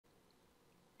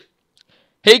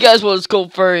Hey guys, what's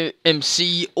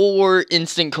ColdFireMC or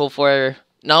Instant Coldfire?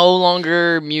 No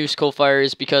longer Muse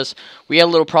Coldfires because we had a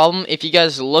little problem. If you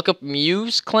guys look up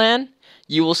Muse clan,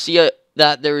 you will see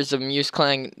that there is a Muse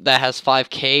clan that has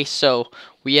 5k, so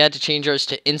we had to change ours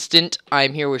to Instant.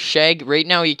 I'm here with Shag. Right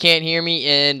now you can't hear me,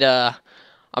 and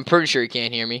I'm pretty sure you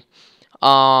can't hear me.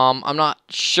 I'm not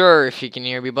sure if you can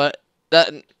hear me, but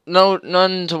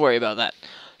none to worry about that.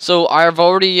 So I've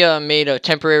already made a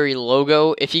temporary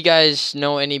logo. If you guys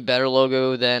know any better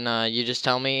logo, then you just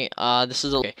tell me. This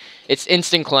is okay. It's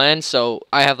Instant Clan. So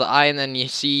I have the I, and then you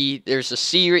see there's a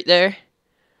C right there.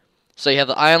 So you have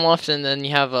the I on left, and then you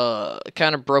have a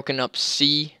kind of broken up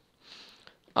C.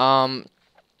 So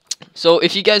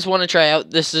if you guys want to try out,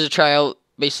 this is a tryout,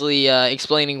 basically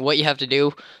explaining what you have to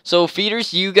do. So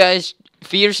feeders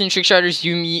and trick shotters,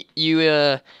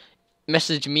 you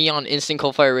message me on Instant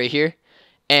Coldfire right here.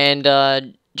 And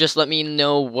just let me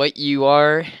know what you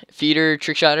are, feeder,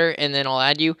 trick shotter, and then I'll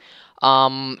add you.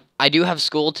 I do have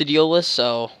school to deal with,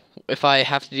 so if I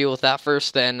have to deal with that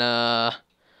first, then I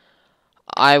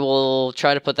will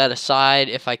try to put that aside.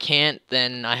 If I can't,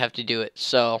 then I have to do it.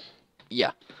 So,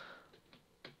 yeah.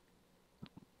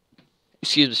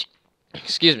 Excuse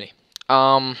me.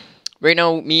 Right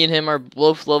now, me and him are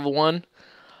both level 1.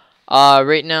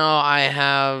 Right now, I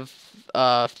have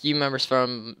a few members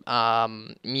from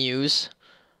Muse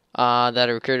that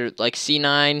are recruited, like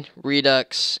C9,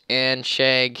 Redux, and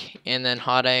Shag, and then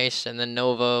Hot Ice, and then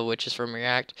Nova, which is from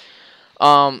React.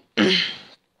 So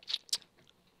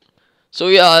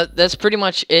yeah, that's pretty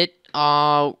much it.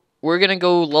 We're gonna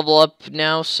go level up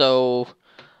now, so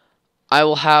I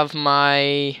will have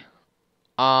my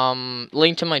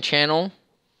link to my channel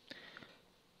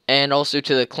and also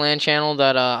to the clan channel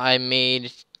that I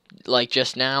made like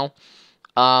just now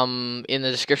in the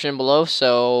description below.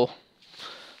 So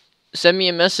send me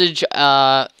a message,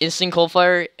 Instant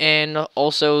Coldfire, and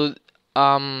also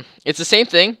it's the same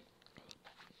thing.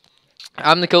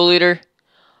 I'm the co-leader.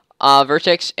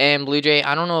 Vertex and Blue Jay.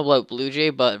 I don't know about Blue Jay,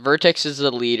 but Vertex is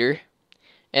the leader.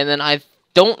 And then I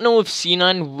don't know if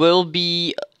C9 will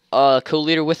be a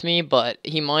co-leader with me, but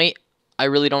he might. I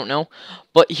really don't know.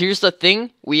 But here's the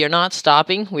thing. We are not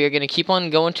stopping. We are going to keep on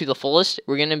going to the fullest.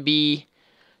 We're going to be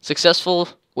successful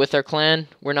with our clan.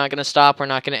 We're not going to stop. We're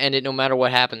not going to end it no matter what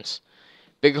happens.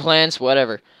 Bigger clans,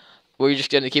 whatever. We're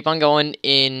just going to keep on going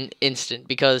in Instant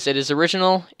because it is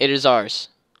original. It is ours.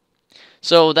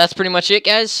 So that's pretty much it,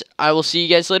 guys. I will see you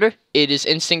guys later. It is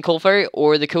Instant Coldfire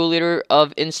or the co-leader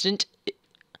of Instant.